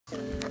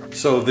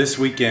So this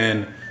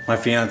weekend, my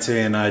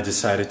fiance and I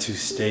decided to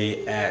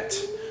stay at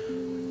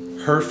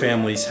her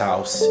family's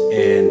house,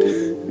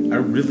 and I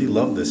really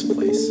love this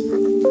place.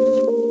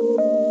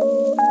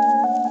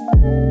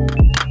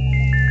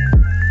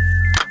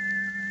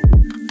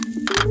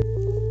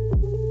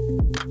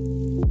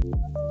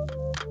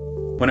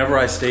 Whenever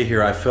I stay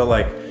here, I feel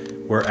like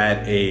we're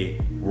at a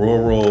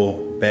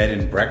rural bed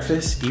and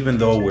breakfast, even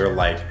though we're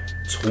like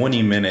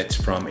 20 minutes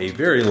from a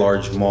very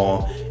large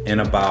mall and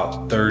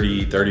about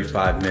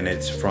 35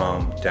 minutes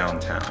from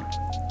downtown.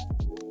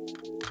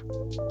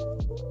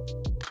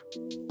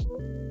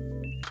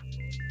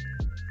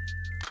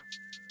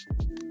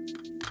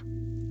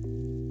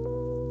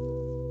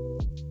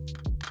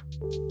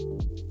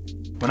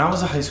 When I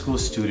was a high school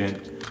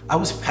student, I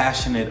was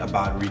passionate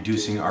about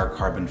reducing our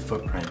carbon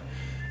footprint.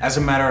 As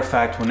a matter of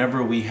fact,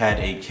 whenever we had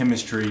a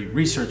chemistry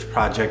research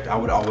project, I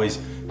would always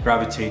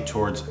gravitate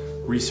towards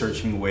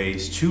researching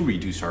ways to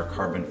reduce our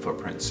carbon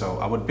footprint. So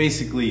I would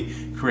basically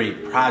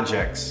create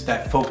projects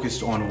that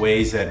focused on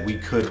ways that we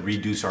could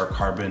reduce our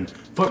carbon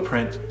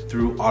footprint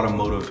through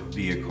automotive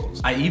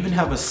vehicles. I even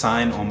have a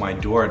sign on my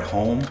door at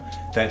home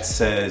that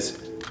says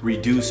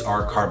reduce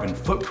our carbon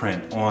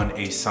footprint on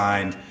a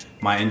sign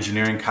my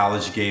engineering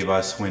college gave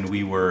us when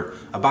we were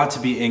about to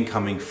be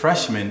incoming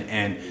freshmen,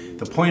 and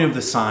the point of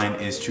the sign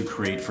is to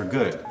create for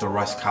good, the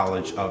Russ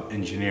College of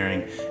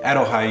Engineering at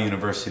Ohio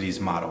University's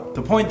motto.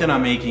 The point that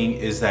I'm making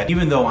is that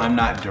even though I'm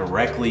not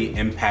directly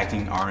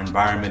impacting our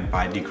environment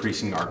by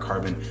decreasing our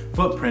carbon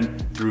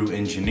footprint through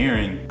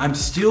engineering, I'm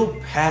still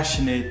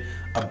passionate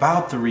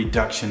about the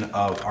reduction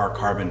of our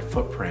carbon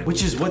footprint,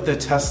 which is what the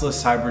Tesla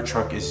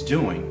Cybertruck is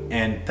doing.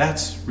 And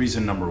that's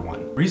reason number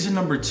one. Reason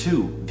number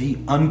two, the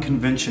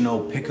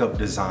unconventional pickup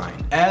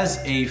design. As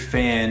a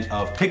fan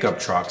of pickup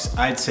trucks,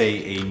 I'd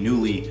say a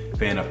newly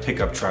fan of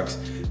pickup trucks,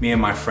 me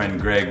and my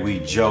friend Greg, we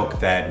joke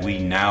that we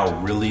now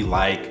really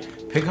like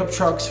pickup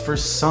trucks for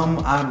some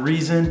odd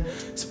reason,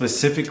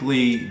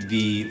 specifically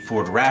the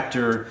Ford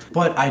Raptor.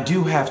 But I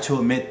do have to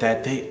admit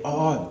that they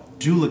all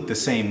do look the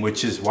same,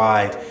 which is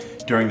why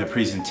during the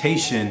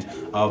presentation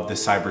of the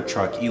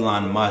Cybertruck,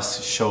 Elon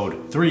Musk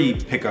showed 3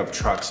 pickup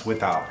trucks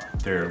without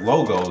their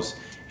logos,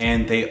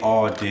 and they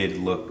all did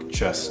look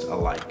just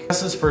alike.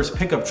 Tesla's first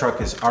pickup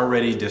truck is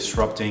already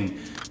disrupting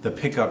the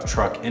pickup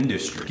truck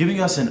industry, giving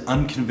us an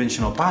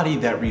unconventional body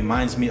that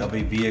reminds me of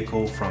a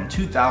vehicle from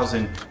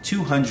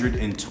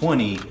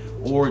 2220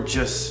 or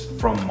just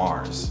from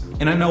Mars.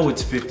 And I know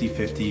it's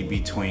 50-50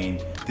 between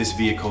this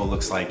vehicle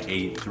looks like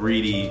a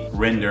 3D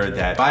render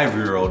that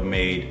 5-year-old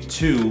made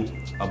to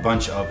a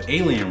bunch of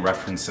alien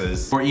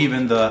references, or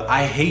even the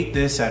I hate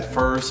this at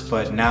first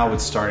but now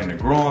it's starting to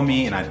grow on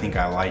me and I think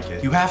I like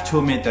it. You have to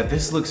admit that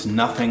this looks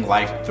nothing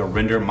like the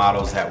render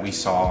models that we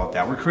saw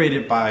that were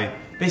created by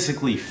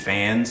basically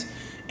fans,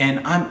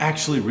 and I'm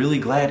actually really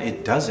glad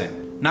it doesn't.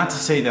 Not to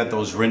say that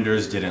those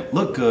renders didn't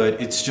look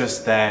good, it's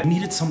just that we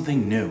needed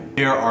something new.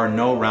 There are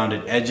no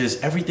rounded edges,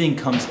 everything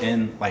comes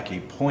in like a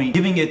point,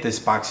 giving it this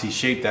boxy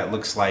shape that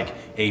looks like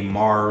a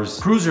Mars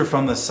cruiser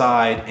from the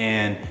side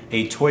and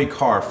a toy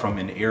car from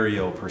an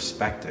aerial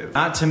perspective.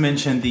 Not to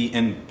mention the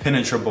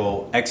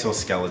impenetrable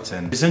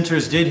exoskeleton.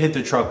 Presenters did hit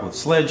the truck with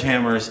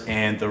sledgehammers,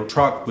 and the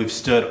truck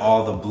withstood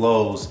all the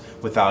blows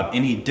without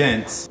any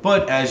dents,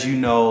 but as you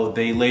know,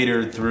 they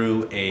later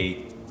threw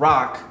a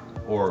rock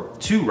or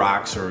 2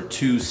 rocks or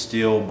 2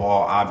 steel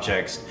ball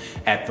objects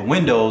at the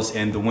windows,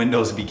 and the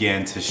windows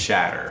began to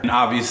shatter. And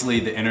obviously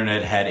the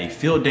internet had a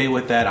field day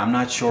with that. I'm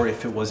not sure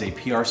if it was a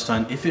PR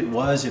stunt. If it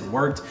was, it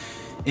worked.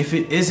 If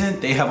it isn't,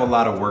 they have a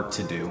lot of work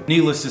to do.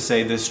 Needless to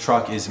say, this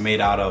truck is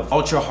made out of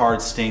ultra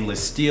hard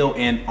stainless steel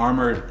and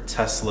armored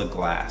Tesla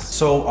glass.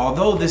 So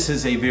although this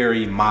is a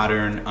very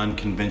modern,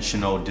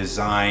 unconventional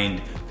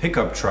designed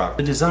pickup truck,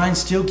 the design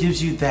still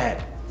gives you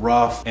that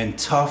rough and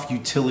tough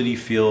utility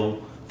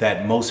feel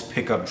that most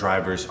pickup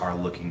drivers are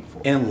looking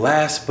for. And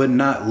last but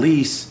not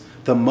least,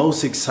 the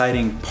most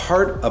exciting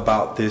part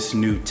about this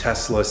new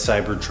Tesla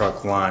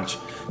Cybertruck launch,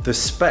 the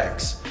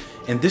specs.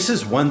 And this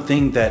is one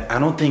thing that I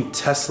don't think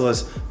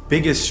Tesla's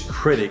biggest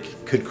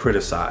critic could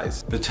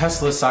criticize. The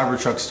Tesla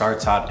Cybertruck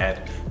starts out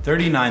at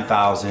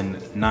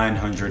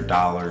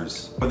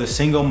 $39,900 for the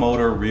single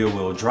motor rear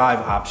wheel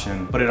drive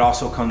option, but it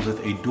also comes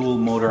with a dual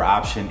motor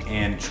option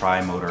and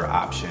tri-motor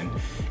option.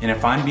 And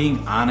if I'm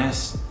being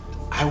honest,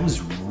 I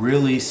was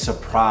really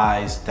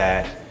surprised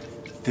that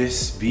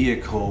this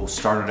vehicle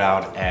started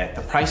out at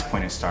the price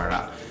point it started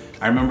out.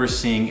 I remember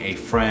seeing a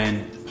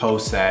friend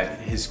post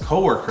that his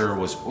coworker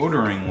was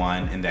ordering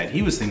one and that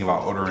he was thinking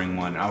about ordering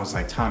one. I was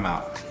like, time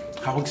out.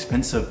 How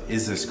expensive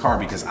is this car?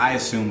 Because I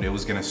assumed it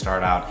was gonna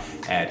start out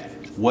at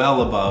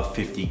well above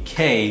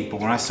 50K, but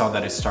when I saw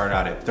that it started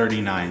out at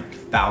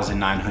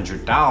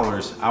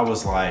 $39,900, I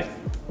was like,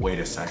 wait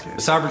a second.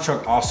 The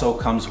Cybertruck also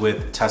comes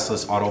with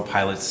Tesla's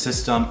autopilot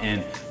system,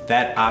 and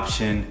that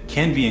option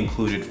can be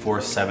included for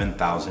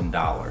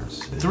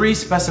 $7,000. 3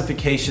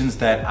 specifications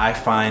that I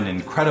find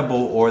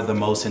incredible or the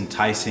most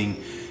enticing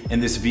in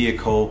this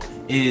vehicle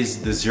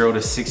is the 0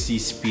 to 60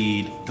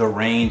 speed, the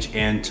range,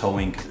 and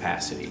towing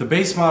capacity. The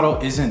base model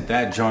isn't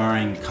that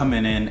jarring,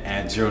 coming in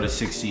at 0 to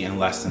 60 in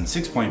less than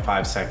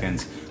 6.5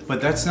 seconds,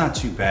 but that's not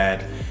too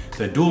bad.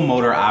 The dual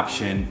motor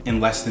option in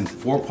less than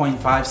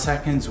 4.5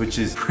 seconds, which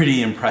is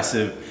pretty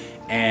impressive.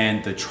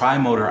 And the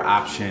tri-motor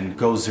option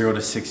goes 0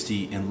 to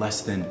 60 in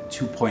less than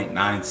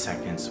 2.9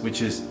 seconds,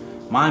 which is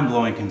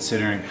mind-blowing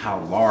considering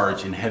how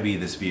large and heavy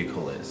this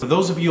vehicle is. For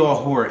those of you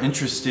all who are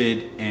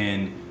interested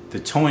in the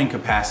towing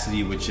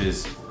capacity, which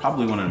is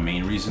probably one of the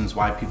main reasons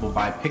why people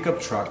buy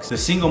pickup trucks, the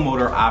single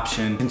motor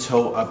option can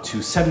tow up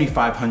to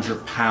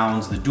 7,500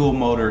 pounds, the dual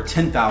motor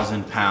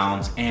 10,000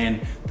 pounds,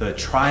 and the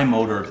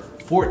tri-motor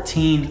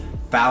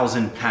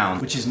 14,000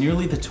 pounds, which is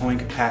nearly the towing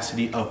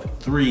capacity of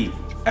 3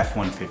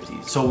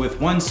 F-150s. So with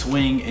one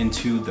swing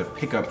into the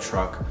pickup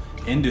truck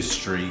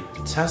industry,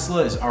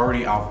 Tesla is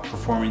already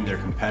outperforming their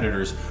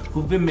competitors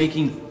who've been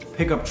making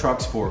pickup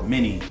trucks for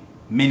many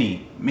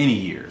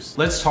years.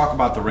 Let's talk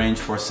about the range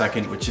for a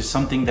second, which is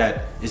something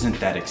that isn't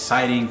that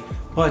exciting,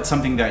 but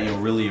something that you'll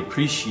really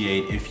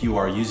appreciate if you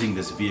are using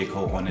this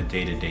vehicle on a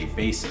day-to-day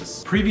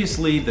basis.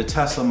 Previously, the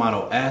Tesla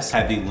Model S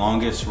had the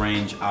longest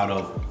range out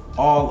of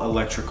all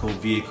electrical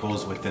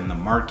vehicles within the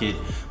market,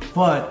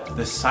 but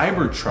the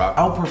Cybertruck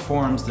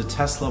outperforms the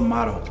Tesla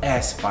Model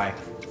S by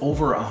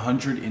over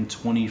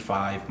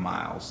 125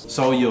 miles.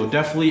 So you'll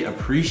definitely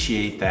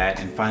appreciate that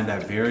and find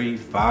that very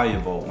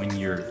valuable when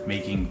you're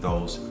making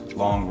those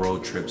long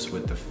road trips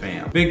with the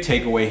fam. Big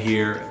takeaway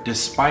here,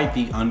 despite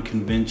the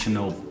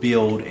unconventional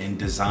build and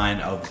design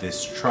of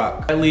this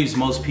truck, that leaves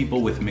most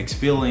people with mixed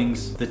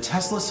feelings. The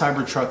Tesla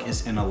Cybertruck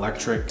is an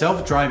electric,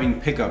 self-driving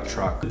pickup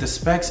truck with the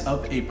specs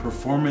of a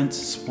performance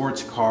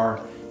sports car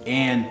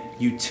and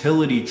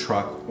utility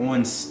truck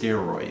on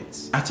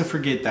steroids. Not to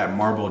forget that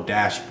marble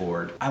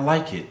dashboard. I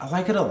like it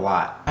a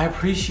lot. I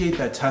appreciate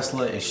that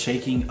Tesla is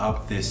shaking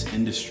up this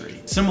industry.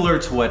 Similar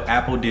to what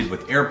Apple did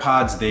with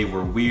AirPods, they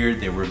were weird,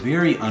 they were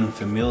very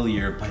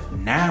unfamiliar, but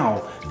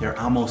now they're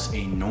almost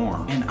a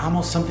norm and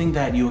almost something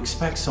that you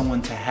expect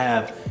someone to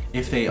have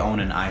if they own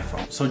an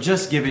iPhone. So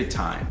just give it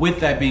time. With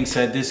that being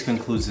said, this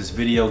concludes this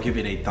video. Give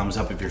it a thumbs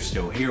up if you're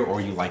still here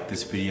or you like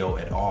this video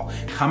at all.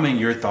 Comment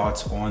your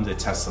thoughts on the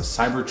Tesla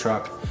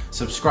Cybertruck.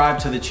 Subscribe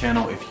to the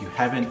channel if you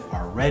haven't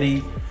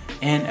already.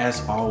 And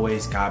as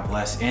always, God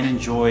bless and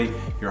enjoy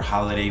your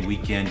holiday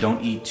weekend.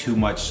 Don't eat too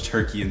much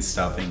turkey and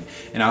stuffing.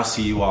 And I'll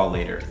see you all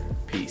later.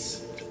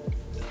 Peace.